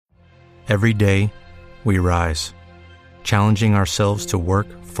Every day, we rise, challenging ourselves to work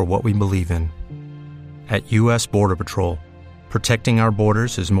for what we believe in. At U.S. Border Patrol, protecting our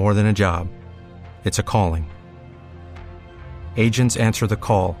borders is more than a job. It's a calling. Agents answer the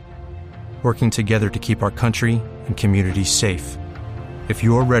call, working together to keep our country and communities safe. If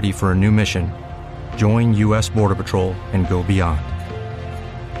you are ready for a new mission, join U.S. Border Patrol and go beyond.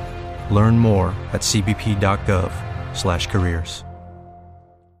 Learn more at cbp.gov/careers.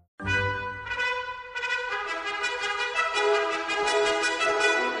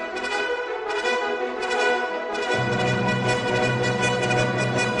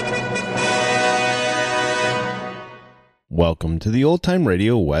 Welcome to the Old Time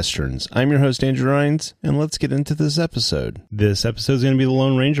Radio Westerns. I'm your host, Andrew Rhynes, and let's get into this episode. This episode is going to be The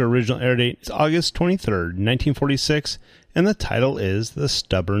Lone Ranger. Original air date is August 23rd, 1946, and the title is The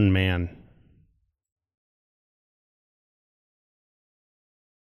Stubborn Man.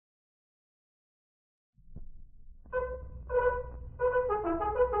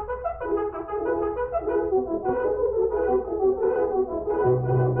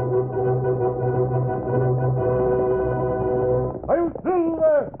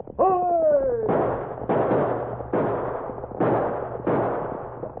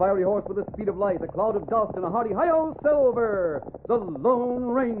 Fiery horse with the speed of light, a cloud of dust, and a hearty hi-yo Silver, the Lone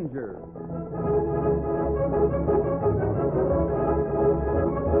Ranger.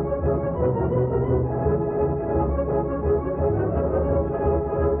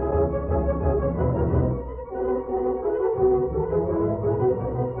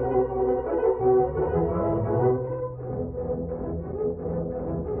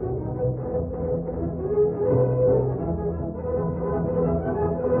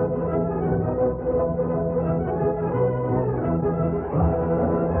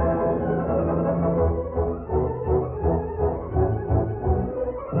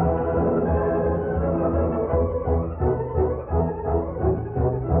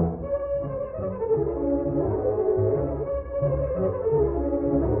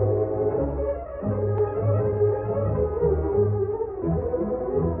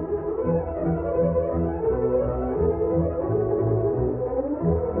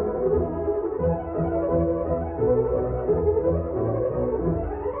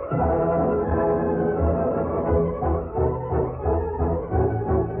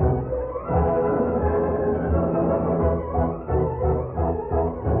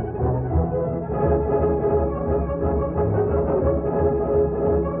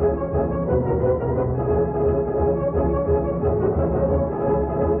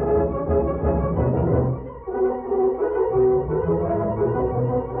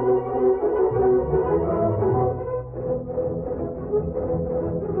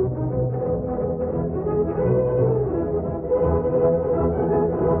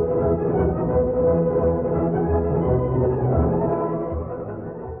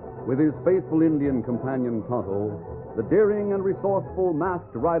 With his faithful Indian companion Tonto, the daring and resourceful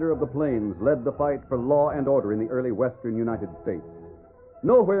masked rider of the plains led the fight for law and order in the early western United States.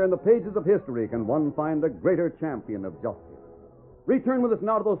 Nowhere in the pages of history can one find a greater champion of justice. Return with us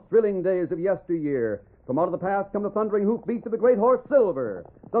now to those thrilling days of yesteryear. From out of the past come the thundering hoofbeats of the great horse Silver.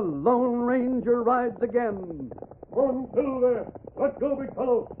 The Lone Ranger rides again. On, Silver! Let's go, big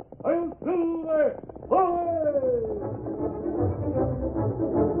fellow! I'll Silver!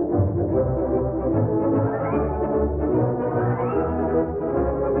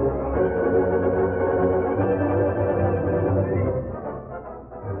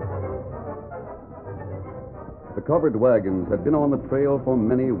 The covered wagons had been on the trail for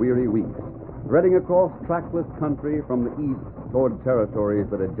many weary weeks, threading across trackless country from the east toward territories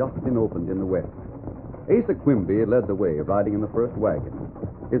that had just been opened in the west. Asa Quimby led the way, riding in the first wagon.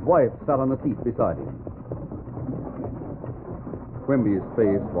 His wife sat on the seat beside him. Quimby's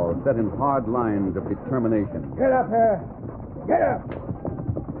face was set in hard lines of determination. Get up here! Get up!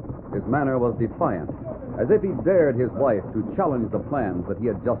 His manner was defiant, as if he dared his wife to challenge the plans that he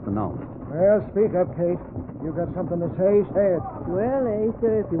had just announced. Well, speak up, Kate. You got something to say? Say it. Well,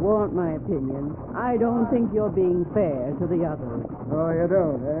 Asa, if you want my opinion, I don't think you're being fair to the others. Oh, you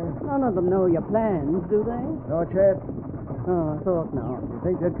don't, eh? None of them know your plans, do they? No, Chet. Oh, I thought not. You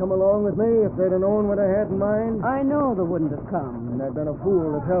think they'd come along with me if they'd have known what I had in mind? I know they wouldn't have come. And I've been a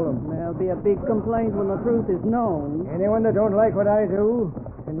fool to tell them. There'll be a big complaint when the truth is known. Anyone that don't like what I do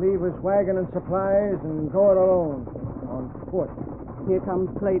can leave his wagon and supplies and go it alone. On foot. Here comes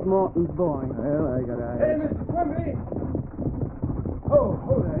Clayton Morton's boy. Well, I got eyes. Hey, Mr. Quimby! Oh,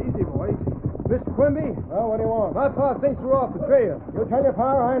 hold there. Easy, boy. Mr. Quimby? Well, what do you want? My pa thinks we're off the trail. You tell your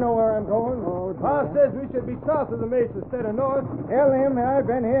pa I know where I'm going. Oh, Pa dear. says we should be south of the mesa instead of north. Tell him I've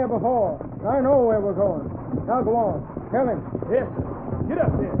been here before. I know where we're going. Now go on. Tell him. Yes, sir. Get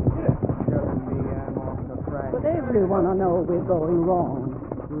up there. Get up. Telling me I'm off the track. But everyone will know we're going wrong.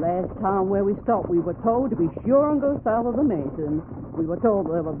 Last time where we stopped, we were told to be sure and go south of the mesa. And we were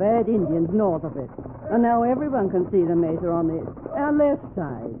told there were bad Indians north of it. And now everyone can see the mesa on our left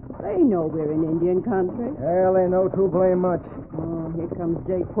side. They know we're in Indian country. Well, they know too blame much. Oh, here comes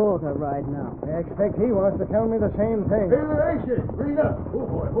Jake Porter right now. I expect he wants to tell me the same thing. Hey, Action! Bring it up. Oh,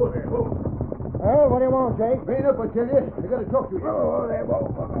 boy. Oh, there. Oh. Well, what do you want, Jake? Bring it up, I tell you. I got to talk to you. Oh, there.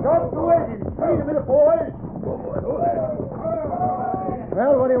 Stop the wagon. Wait a minute, boys. Oh, boy. Oh, there.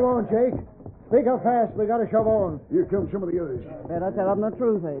 Well, what do you want, Jake? Speak up fast. We got to shove on. Here come some of the others. Better tell them the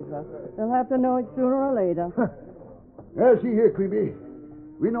truth, Asa. They'll have to know it sooner or later. Now, see here, Quimby.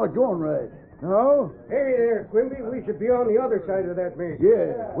 We're not going right. No? Hey there, Quimby. We should be on the other side of that mesa.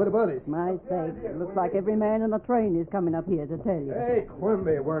 Yeah. What about it? My sake, it looks like every man in the train is coming up here to tell you. Hey,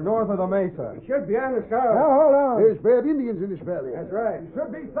 Quimby, we're north of the mesa. We should be on the south. Now, hold on. There's bad Indians in this valley. That's right. We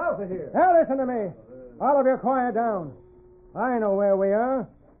should be south of here. Now, listen to me. All of you quiet down. I know where we are.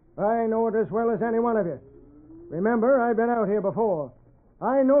 I know it as well as any one of you. Remember, I've been out here before.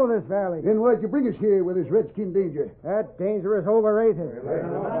 I know this valley. Then why'd you bring us here with this redskin danger? That danger is overrated.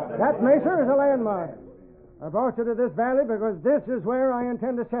 That mesa is a landmark. I brought you to this valley because this is where I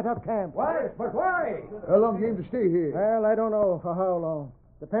intend to set up camp. Why? But why? How long do you aim to stay here? Well, I don't know for how long.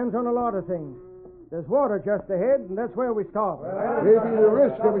 Depends on a lot of things. There's water just ahead, and that's where we stop. Maybe the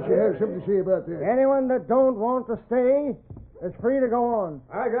rest of us should have something to say about that. Anyone that don't want to stay is free to go on.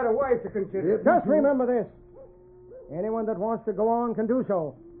 I got a wife to consider. Just remember this. Anyone that wants to go on can do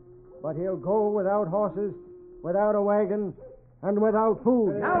so. But he'll go without horses, without a wagon, and without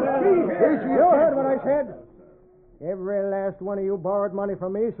food. Now, you heard what I said. Every last one of you borrowed money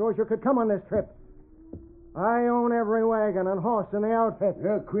from me so as you could come on this trip. I own every wagon and horse in the outfit.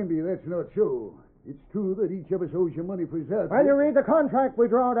 Now, Quimby, that's not so. It's true that each of us owes you money for his outfit. Well, you read the contract we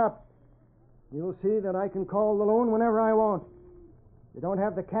drawed up. You'll see that I can call the loan whenever I want. You don't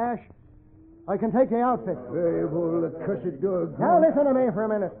have the cash, I can take the outfit. Hey, boy, the cussed dog. Now listen to me for a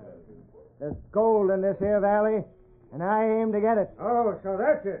minute. There's gold in this here valley, and I aim to get it. Oh, so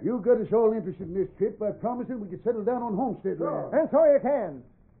that's it. You got us all interested in this trip by promising we could settle down on homestead land. And so you can.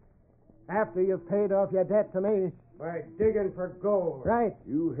 After you've paid off your debt to me. By digging for gold. Right.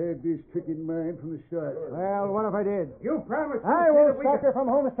 You had this trick in mind from the start. Well, what if I did? You promised. I won't stop you from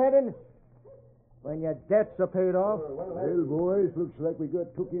homesteading when your debts are paid off. Well, boys, looks like we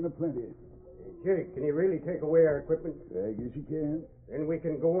got took in a plenty. Jake, can you really take away our equipment? I guess you can. Then we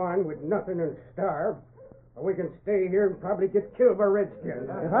can go on with nothing and starve. Or we can stay here and probably get killed by redskins.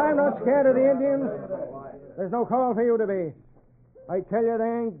 If I'm not scared of the Indians, there's no call for you to be. I tell you, they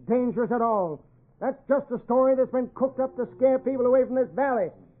ain't dangerous at all. That's just a story that's been cooked up to scare people away from this valley.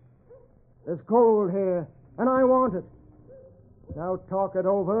 There's gold here, and I want it. Now talk it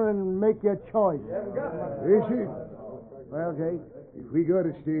over and make your choice. Is it? Well, Jake? If we got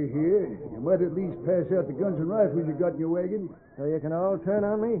to stay here, you might at least pass out the guns and rifles you got in your wagon. So you can all turn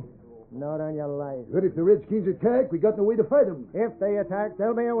on me? Not on your life. But if the Redskins attack, we got no way to fight them. If they attack,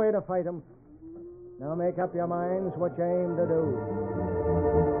 there'll be a way to fight them. Now make up your minds what you aim to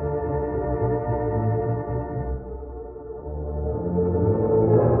do.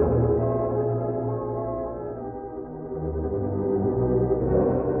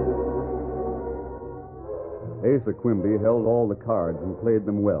 Asa Quimby held all the cards and played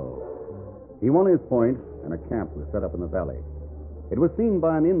them well. He won his point, and a camp was set up in the valley. It was seen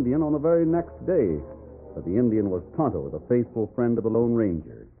by an Indian on the very next day, but the Indian was Tonto, the faithful friend of the Lone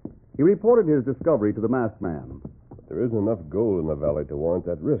Ranger. He reported his discovery to the masked man. There isn't enough gold in the valley to warrant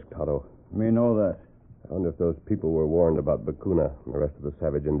that risk, Tonto. Me know that. I wonder if those people were warned about Bakuna and the rest of the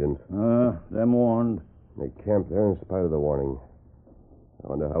savage Indians. Them warned. They camped there in spite of the warning. I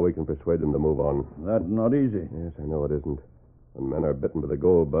wonder how we can persuade them to move on. That's not easy. Yes, I know it isn't. When men are bitten by the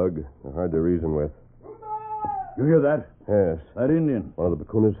gold bug, they're hard to reason with. You hear that? Yes. That Indian. One of the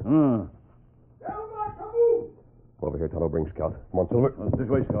Bakunas? Huh. Over here, Tonto. Bring Scout. Come on, Silver. This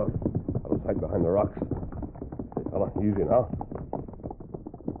way, Scout. I'll hide behind the rocks. Hey, fella, easy now.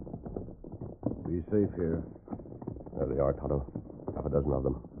 Be safe here. There they are, Tonto. Half a dozen of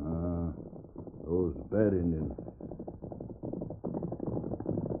them. Those bad Indians.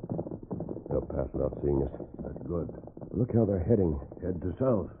 They'll pass without seeing us. That's good. Look how they're heading. Head to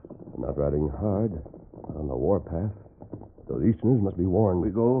south. Not riding hard. On the warpath. Those Easterners must be warned. We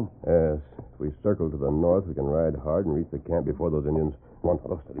go? Yes. If we circle to the north, we can ride hard and reach the camp before those Indians. Come on,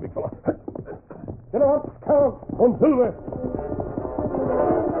 fellow. Steady, big fella. Get up, Count. On Silver.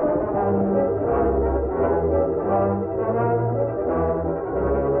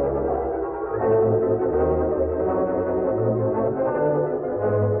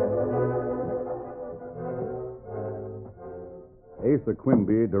 Asa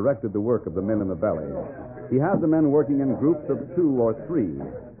Quimby directed the work of the men in the valley. He had the men working in groups of 2 or 3,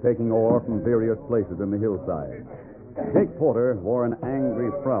 taking ore from various places in the hillside. Jake Porter wore an angry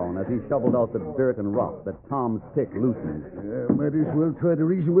frown as he shoveled out the dirt and rock that Tom's pick loosened. Might as well try to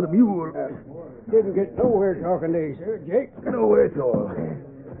reason with a mule. Didn't get nowhere talking to you, sir, Jake. Nowhere at all.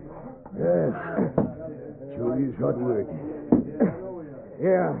 Yes. Sure is hard work.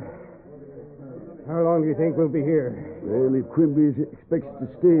 Yeah. How long do you think we'll be here? Well, if Quimby expects to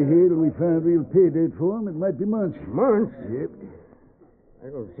stay here till we find real pay dirt for him, it might be months. Months? Yep.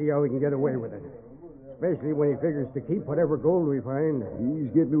 I'll see how we can get away with it. Especially when he figures to keep whatever gold we find. He's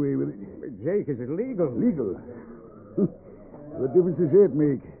getting away with it. But Jake, is it legal? Legal? What difference does that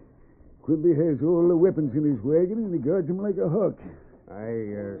make? Quimby has all the weapons in his wagon, and he guards them like a hawk.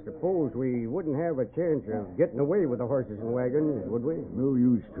 I suppose we wouldn't have a chance of getting away with the horses and wagons, would we? No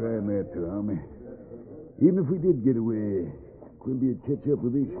use trying that, Tom. Even if we did get away, Quimby would catch up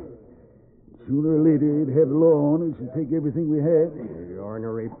with us. Sooner or later, he'd have the law on us and take everything we had. The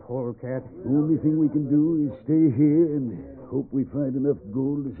ornery polecat. The only thing we can do is stay here and hope we find enough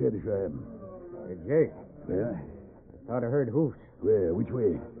gold to satisfy him. Hey, Jake. Yeah? I thought I heard hoofs. Where? Which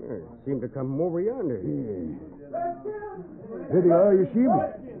way? It seemed to come over yonder. Yeah. There they are, you see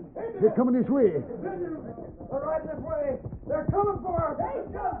them? They're coming this way. They're riding this way. They're coming for us.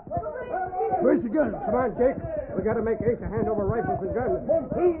 Where's the guns? Come on, Jake. We got to make Asa hand over rifles and guns.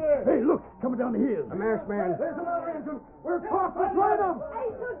 Hey, look, coming down the hill. A masked man. There's another engine. We're caught. Let's ride them.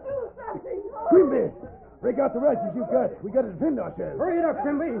 Asa, do something. Quimby, break out the rifles you've got. We got to defend ourselves. Hurry it up,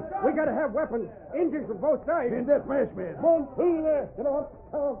 Quimby. We got to have weapons. Engines from both sides. And that masked man. Get on.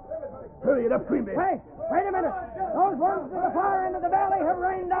 Hurry it up, Quimby. Hey, wait a minute. Those ones at the far end of the valley have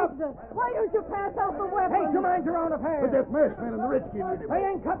reined up. Why don't you pass out the weapons? Hey, your minds are on a pair. But that masked man and the redskin with him. They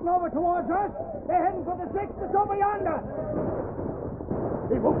ain't cutting over towards us. They're heading for the 6 that's over yonder.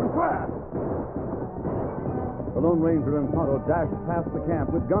 They've opened fire. The Lone Ranger and Tonto dashed past the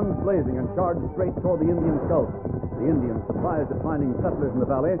camp with guns blazing and charged straight toward the Indian scouts. The Indians, surprised at finding settlers in the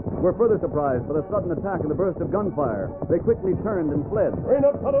valley, were further surprised by the sudden attack and the burst of gunfire. They quickly turned and fled. Rein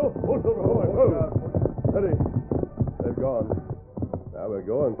up, Tonto. Hold Silver, hold. Steady. They've gone. Now we'll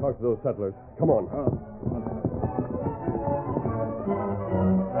go and talk to those settlers. Come on.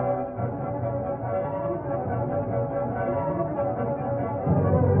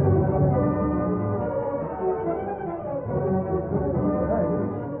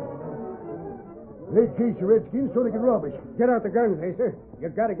 They chase the redskins so they can rob us. Get out the guns, Asa. You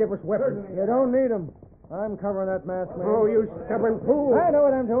got to give us weapons. You don't need them. I'm covering that masked man. Oh, you stubborn fool. I know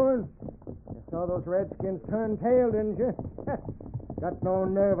what I'm doing. You saw those redskins turn tail, didn't you? Got no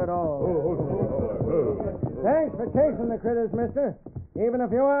nerve at all. Thanks for chasing the critters, mister. Even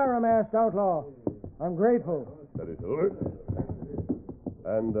if you are a masked outlaw. I'm grateful. Steady, Silver.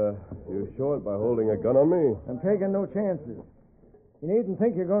 And you show it by holding a gun on me? I'm taking no chances. You needn't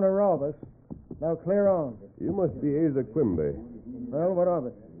think you're going to rob us. Now clear on. You must be Asa Quimby. Well, what of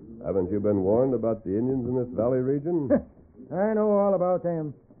it? Haven't you been warned about the Indians in this valley region? I know all about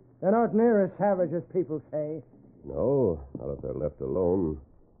them. They're not near as savage as people say. No, not if they're left alone.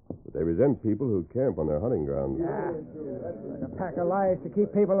 But they resent people who camp on their hunting grounds. Like a pack of lies to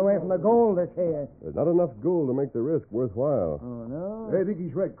keep people away from the gold that's here. There's not enough gold to make the risk worthwhile. Oh, no? I think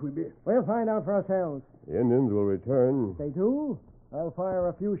he's right, Quimby. We'll find out for ourselves. The Indians will return. If they do, I'll fire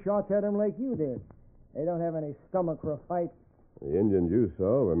a few shots at them like you did. They don't have any stomach for a fight. The Indians you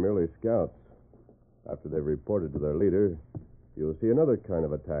saw were merely scouts. After they've reported to their leader, you'll see another kind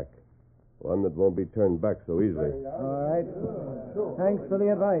of attack. One that won't be turned back so easily. All right. Thanks for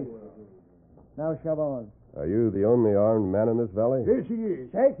the advice. Now shove on. Are you the only armed man in this valley? Yes, he is.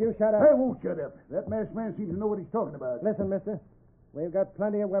 Jake, you shut up. I won't shut up. That masked man seems to know what he's talking about. Listen, mister. We've got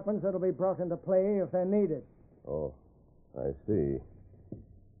plenty of weapons that'll be brought into play if they're needed. Oh, I see.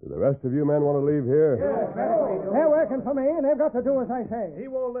 Do the rest of you men want to leave here? They're working for me, and they've got to do as I say. He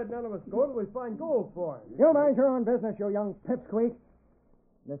won't let none of us go till we find gold for him. You mind your own business, you young pipsqueak.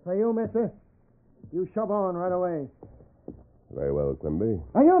 This for you, mister. You shove on right away. Very well, Quimby.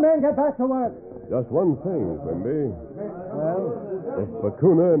 Now, you men get back to work. Just one thing, Quimby. Well? If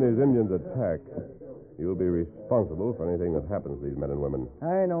Bakuna and his Indians attack, you'll be responsible for anything that happens to these men and women.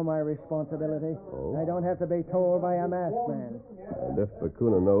 I know my responsibility. Oh? I don't have to be told by a masked man. And if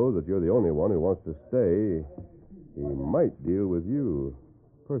Bakuna knows that you're the only one who wants to stay, He might deal with you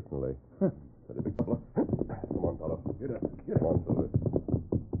personally. Steady, big fella. Come on, Tonto. Get up. Come on, Silver.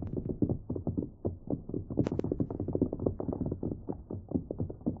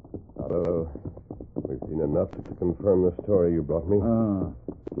 Tonto, we've seen enough to confirm the story you brought me.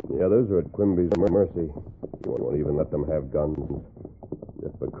 The others are at Quimby's mercy. You won't even let them have guns.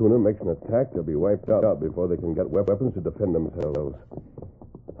 If Bakuna makes an attack, they'll be wiped out before they can get weapons to defend themselves.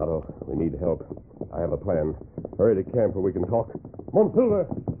 Tonto, we need help. I have a plan. Hurry to camp where we can talk. Come on, Silver.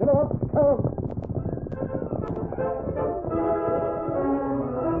 Get up, come.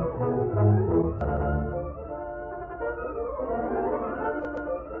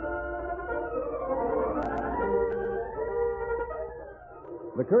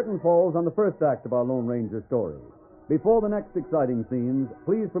 The curtain falls on the first act of our Lone Ranger story. Before the next exciting scenes,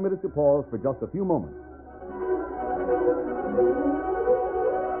 please permit us to pause for just a few moments.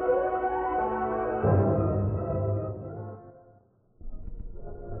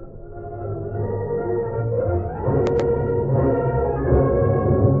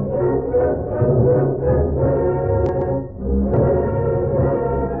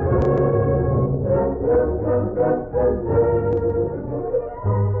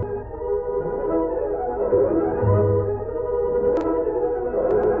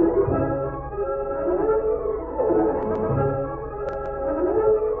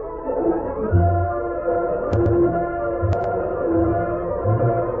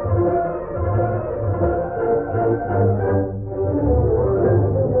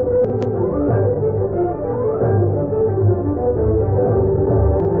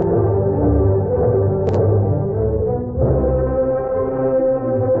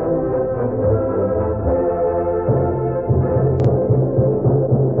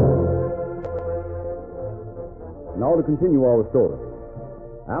 Now to continue our story.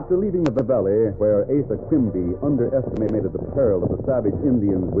 After leaving the valley where Asa Quimby underestimated the peril of the savage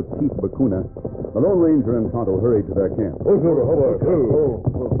Indians with Chief Bakuna, the Lone Ranger and Tonto hurried to their camp. Oh, Silver, hold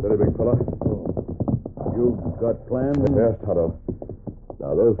on. Steady, big fella. You got plans? Yes, Tonto.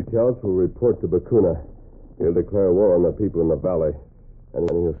 Now, those scouts will report to Bakuna. He'll declare war on the people in the valley. And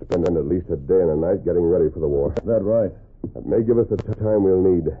then he'll spend at least a day and a night getting ready for the war. That right? That may give us the time we'll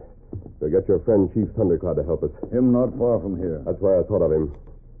need. We'll get your friend Chief Thundercloud to help us. Him not far from here. That's why I thought of him.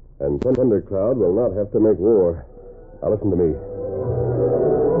 And Thundercloud will not have to make war. Now listen to me.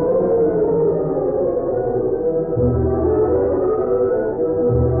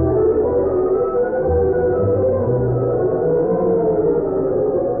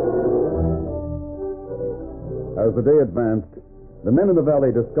 As the day advanced, the men in the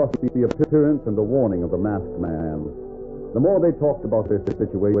valley discussed the appearance and the warning of the masked man. The more they talked about this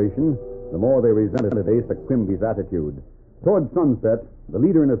situation, the more they resented Asa Quimby's attitude. Toward sunset, the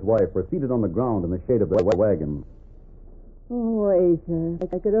leader and his wife were seated on the ground in the shade of the wagon. Oh, Asa,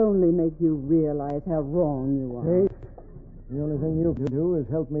 I could only make you realize how wrong you are. Kate, the only thing you can do is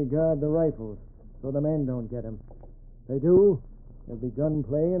help me guard the rifles so the men don't get them. If they do, there'll be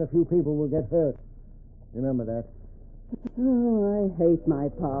gunplay and a few people will get hurt. Remember that. Oh, I hate my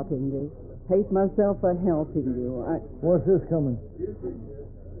part in this. Hate myself for helping you. What's this coming?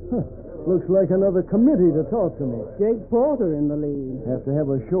 Huh. Looks like another committee to talk to me. Jake Porter in the lead. Have to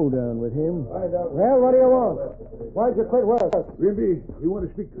have a showdown with him. Well, what do you want? Why'd you quit work? Quimby, we want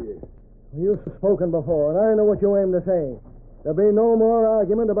to speak to you. You've spoken before, and I know what you aim to say. There'll be no more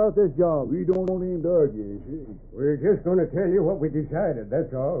argument about this job. We don't aim to argue, you see. We're just going to tell you what we decided,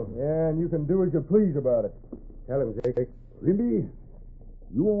 that's all. Yeah, and you can do as you please about it. Tell him, Jake. Quimby,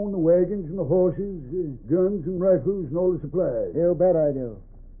 you own the wagons and the horses, guns and rifles and all the supplies. You bet I do.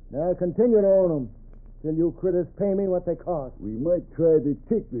 Now I'll continue to own them till you critters pay me what they cost. We might try to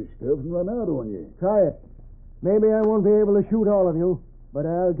take this stuff and run out on you. Try it. Maybe I won't be able to shoot all of you, but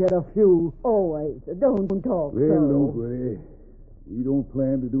I'll get a few. Oh, Asa, don't talk Well, so. nobody. We don't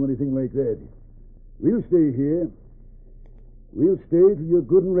plan to do anything like that. We'll stay here. We'll stay till you're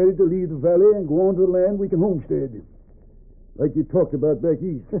good and ready to leave the valley and go on to the land we can homestead. Like you talked about back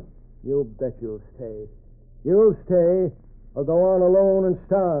east. You bet you'll stay. You'll stay or go on alone and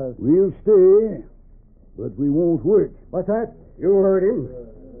starve. We'll stay, but we won't work. What's that? You heard him.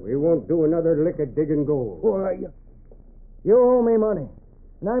 We won't do another lick of digging gold. Why, You owe me money,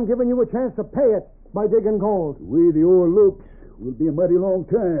 and I'm giving you a chance to pay it by digging gold. the way the ore looks, will be a mighty long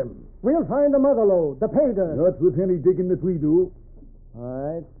time. We'll find the mother lode, the pay dirt. Not with any digging that we do.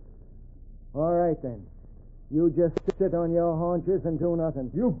 All right, then. You just sit on your haunches and do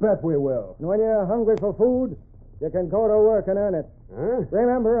nothing. You bet we will. And when you're hungry for food, you can go to work and earn it. Huh?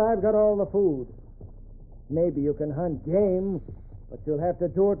 Remember, I've got all the food. Maybe you can hunt game, but you'll have to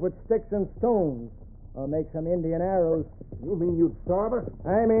do it with sticks and stones. I'll make some Indian arrows. You mean you'd starve us?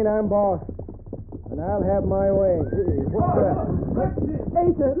 I mean I'm boss. And I'll have my way. Hey, what's that?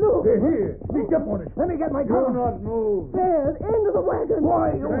 Asa, look. They're here. Sneak up on us. Let me get my Do gun. not move. There, into the wagon.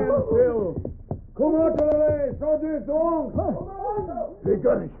 Why? Stand still. Come out to the way. Soldiers, go on. They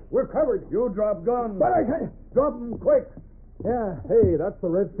got us. We're covered. You drop guns. But I can't. Drop them quick. Yeah. Hey, that's the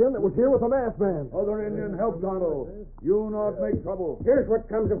redskin that was here with the masked man. Other Indian help, Tonto. You not make trouble. Here's what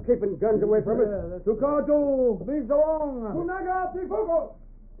comes of keeping guns away from us. Tucato, please along. Tunaga, Pifugo.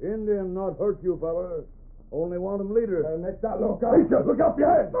 Indian not hurt you, fella. Only want him leader. Next out, look out. Lisa, look out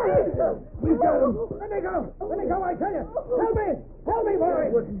behind. We got him. Let me go. Let me go, I tell you. Help me. Help me,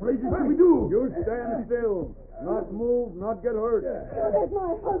 boy. What in blazes do we do? You stand still. Not move, not get hurt. Let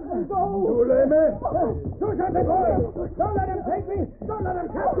my husband go. You lay me? Do something, boy. Don't let him take me. Don't let him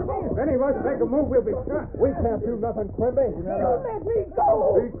capture me. If any of us make a move, we'll be shot. We can't do nothing, Quimby. You let me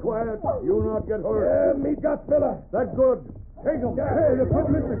go. Be quiet. You not get hurt. Yeah, me got fella. That's good. Take him. Hey, the put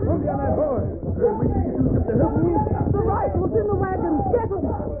Mr. Quimby on that horse. We need to do something to help me. The rifle's in the wagon. Get them.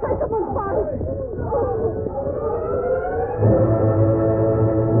 Take them and fight.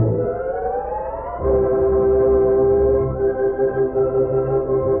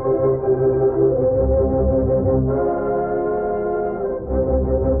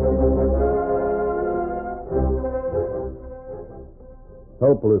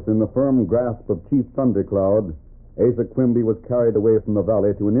 Helpless in the firm grasp of Chief Thundercloud, Asa Quimby was carried away from the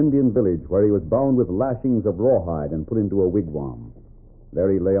valley to an Indian village where he was bound with lashings of rawhide and put into a wigwam.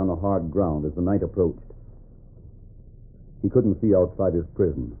 There he lay on the hard ground as the night approached. He couldn't see outside his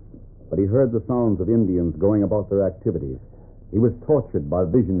prison, but he heard the sounds of Indians going about their activities. He was tortured by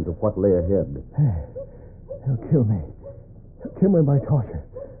visions of what lay ahead. They'll kill me. They'll kill me by torture.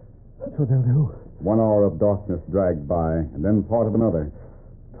 That's what they'll do. 1 hour of darkness dragged by, and then part of another.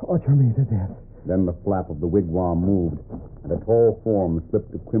 Torture me to death. Then the flap of the wigwam moved, and a tall form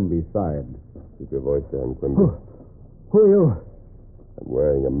slipped to Quimby's side. Keep your voice down, Quimby. Who are you? I'm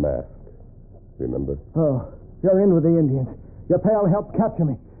wearing a mask. Remember? Oh, you're in with the Indians. Your pal helped capture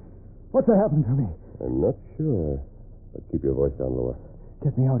me. What's happened to me? I'm not sure. But keep your voice down lower.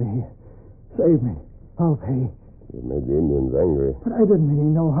 Get me out of here. Save me. I'll pay. You made the Indians angry. But I didn't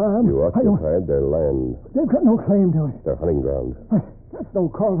mean no harm. You occupied their land. They've got no claim to it. Their hunting ground. That's no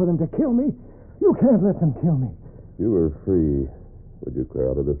call for them to kill me. You can't let them kill me. If you were free, would you clear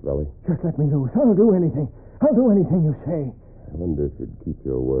out of this valley? Just let me loose. I'll do anything. I'll do anything you say. I wonder if you'd keep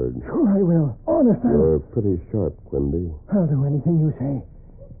your word. Sure I will. Honest, You're pretty sharp, Quimby. I'll do anything you say.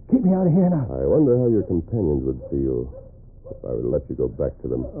 Keep me out of here now. I wonder how your companions would feel if I were to let you go back to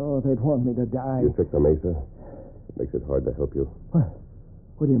them. Oh, they'd want me to die. You tricked them, Asa. It makes it hard to help you.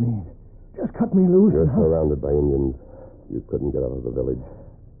 What do you mean? Just cut me loose. You're surrounded by Indians. You couldn't get out of the village.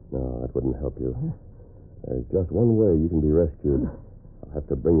 No, that wouldn't help you. There's just one way you can be rescued. I'll have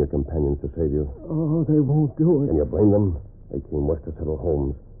to bring your companions to save you. Oh, they won't do it. Can you blame them? They came west to settle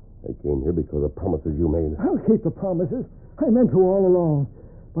homes. They came here because of promises you made. I'll keep the promises. I meant to all along.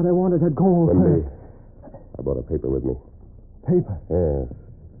 But I wanted that gold Quimby, first. I brought a paper with me. Paper? Yes.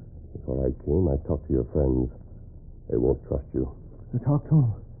 Before I came, I talked to your friends. They won't trust you. You talk to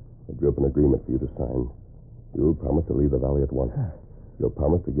them? I drew up an agreement for you to sign. You'll promise to leave the valley at once. You'll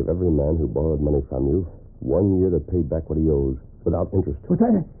promise to give every man who borrowed money from you 1 year to pay back what he owes, without interest. What's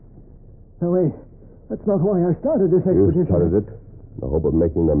that? No, wait. That's not why I started this expedition. You started it in the hope of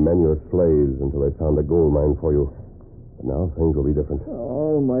making the men your slaves until they found a gold mine for you. But now things will be different.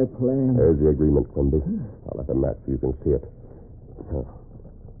 Oh, my plan. There's the agreement, Quimby. I'll let a match so you can see it. Now,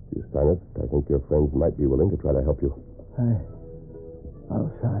 if you sign it, I think your friends might be willing to try to help you. I'll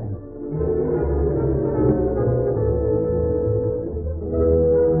sign.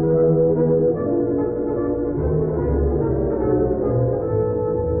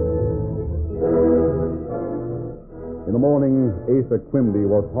 In the morning, Asa Quimby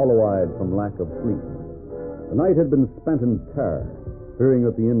was hollow-eyed from lack of sleep. The night had been spent in terror, fearing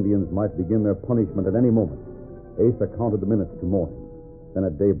that the Indians might begin their punishment at any moment. Asa counted the minutes to morning. Then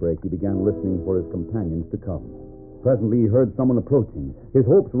at daybreak, he began listening for his companions to come. Presently, he heard someone approaching. His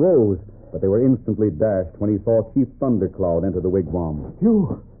hopes rose, but they were instantly dashed when he saw Chief Thundercloud enter the wigwam.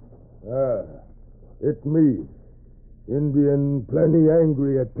 You? It's me. Indian plenty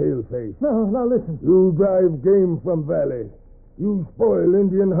angry at Paleface. Now listen. You drive game from valley. You spoil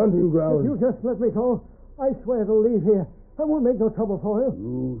Indian hunting ground. If you just let me go, I swear to leave here. I won't make no trouble for you.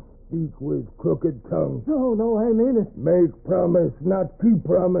 You speak with crooked tongue. No, I mean it. Make promise, not keep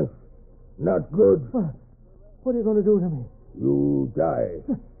promise. Not good. What are you going to do to me? You die.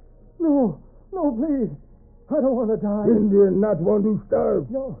 No, please. I don't want to die. Indian not want to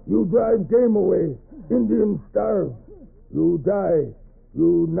starve. No. You drive game away. Indian starve. You die.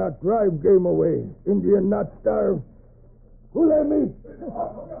 You not drive game away. Indian not starve. Who let me?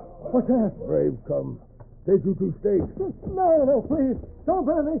 What's that? Brave come. Take you to state. No, please. Don't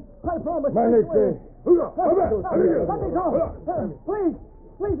burn me. I promise. My next day. Let me go.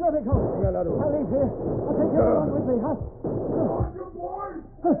 Please let me go. I'll leave here. I'll take everyone with me.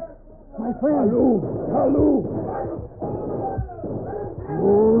 My friend. Hallo.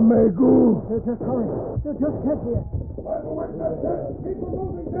 Oh, Megu. They'll just hurry. They'll just get here.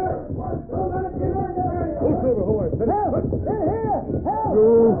 Help! They're here! Help!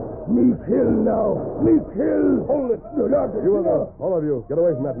 You, me kill now. Me kill. Hold it. You others, all of you, get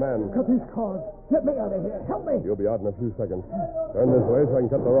away from that man. Cut these cords. Get me out of here. Help me. You'll be out in a few seconds. Turn this way so I can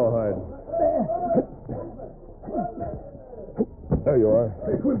cut the rawhide. There you are.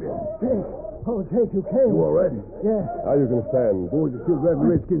 Hey, Quimby. Jake. Oh, Jake, you came. You all right? Yeah. Now you can stand. Boys are still driving the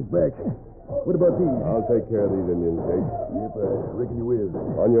Redskins back. What about these? I'll take care of these Indians, Jake. Yep, I reckon you will.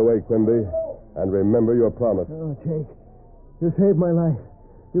 On your way, Quimby. And remember your promise. Oh, Jake. You saved my life.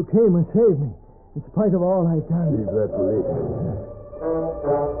 You came and saved me, in spite of all I've done. Leave that for later.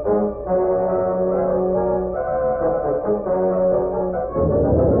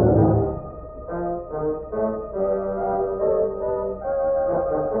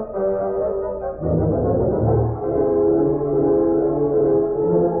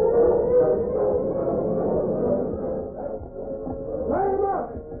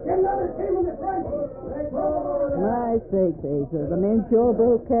 My sakes, Asa, the men sure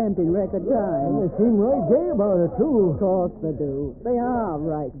broke camp in record time. They seem right gay about it, too. Of course they do. They are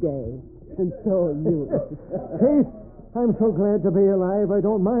right gay. And so are you. Kate, I'm so glad to be alive. I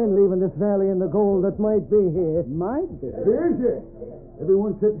don't mind leaving this valley and the gold that might be here. Might be. Here's it.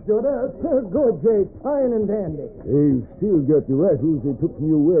 Everyone set to start out. Good, Jake. Fine and dandy. You've still got the rifles they took from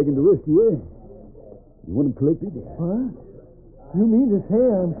your wagon to rescue you. You want them collected? What? You mean to say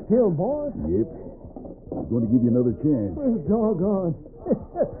I'm still boss? Yep. I'm going to give you another chance. Oh, doggone.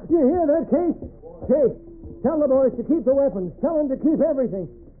 You hear that, Kate? Kate, tell the boys to keep the weapons. Tell them to keep everything.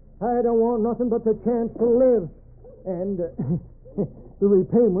 I don't want nothing but the chance to live. And the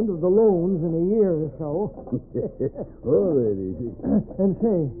repayment of the loans in a year or so. All right, easy. And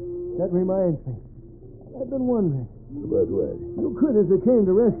say, that reminds me. I've been wondering. About what? You critters that came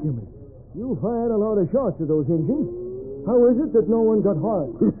to rescue me. You fired a lot of shots at those Indians. How is it that no one got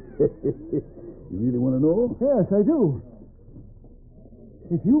hurt? You really want to know? Yes, I do.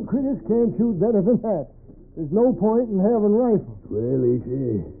 If you critters can't shoot better than that, there's no point in having rifles. Well,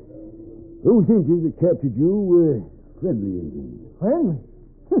 easy. Those Indians that captured you were friendly Indians. Friendly?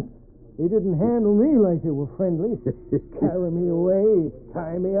 They didn't handle me like they were friendly. Carry me away,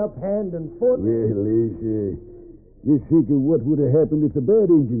 tie me up hand and foot. Well, easy. Just think of what would have happened if the bad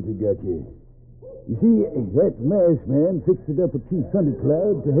Indians had got you. You see, that masked man fixed it up with Chief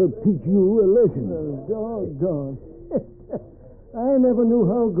Thundercloud to help teach you a lesson. Oh, doggone. I never knew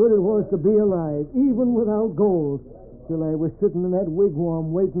how good it was to be alive, even without gold, till I was sitting in that wigwam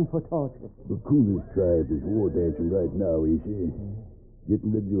waiting for torture. The Coolest tribe is war dancing right now, you see.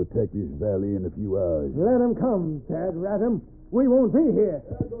 Getting ready to attack this valley in a few hours. Let them come, Dad Ratham. We won't be here.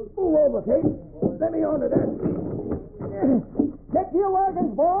 Move over, Kate. Let me onto that. Get to your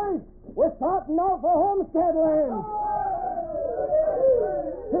wagons, boys. We're starting out for Homestead Land.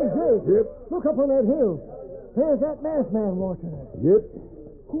 Hey, Jake. Yep. Look up on that hill. There's that masked man watching us. Yep.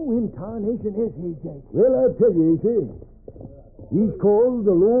 Who in tarnation is he, Jake? Well, I'll tell you, see. He's called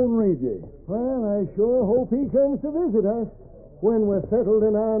the Lone Ranger. Well, I sure hope he comes to visit us when we're settled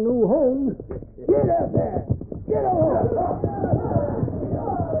in our new homes. Get up there! Get along!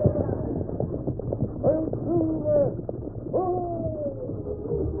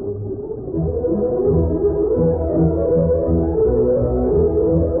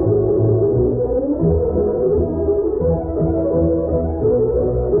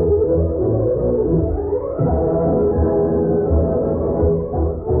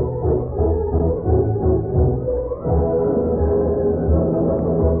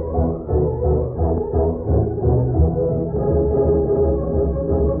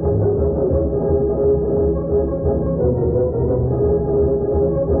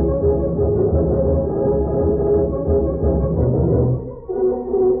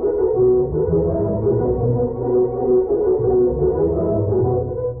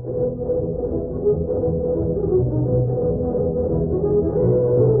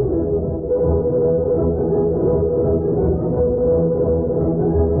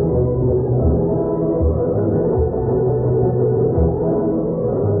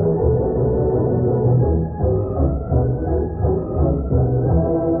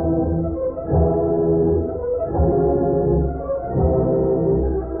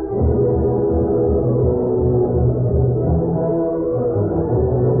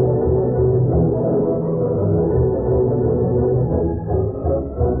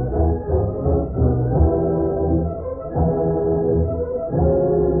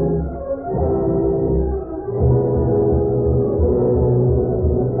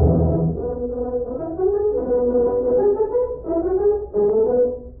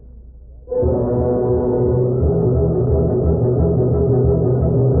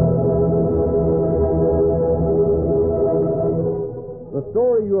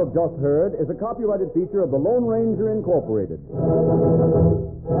 just heard is a copyrighted feature of the Lone Ranger Incorporated.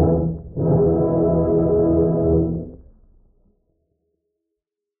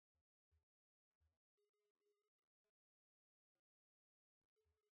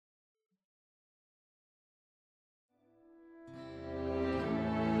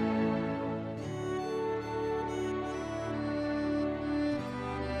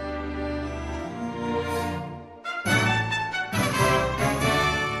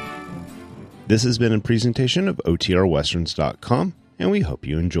 This has been a presentation of OTRWesterns.com, and we hope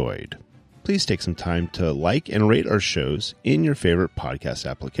you enjoyed. Please take some time to like and rate our shows in your favorite podcast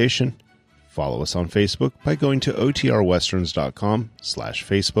application. Follow us on Facebook by going to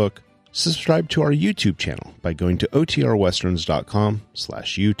OTRWesterns.com/Facebook. Subscribe to our YouTube channel by going to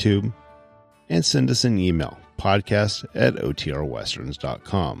OTRWesterns.com/YouTube. And send us an email,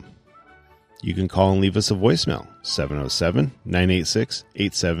 podcast@OTRWesterns.com. You can call and leave us a voicemail,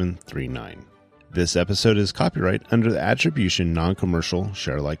 707-986-8739. This episode is copyright under the Attribution Non-Commercial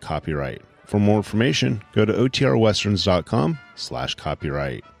Share-alike copyright. For more information, go to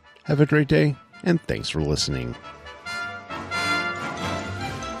OTRWesterns.com/copyright. Have a great day, and thanks for listening.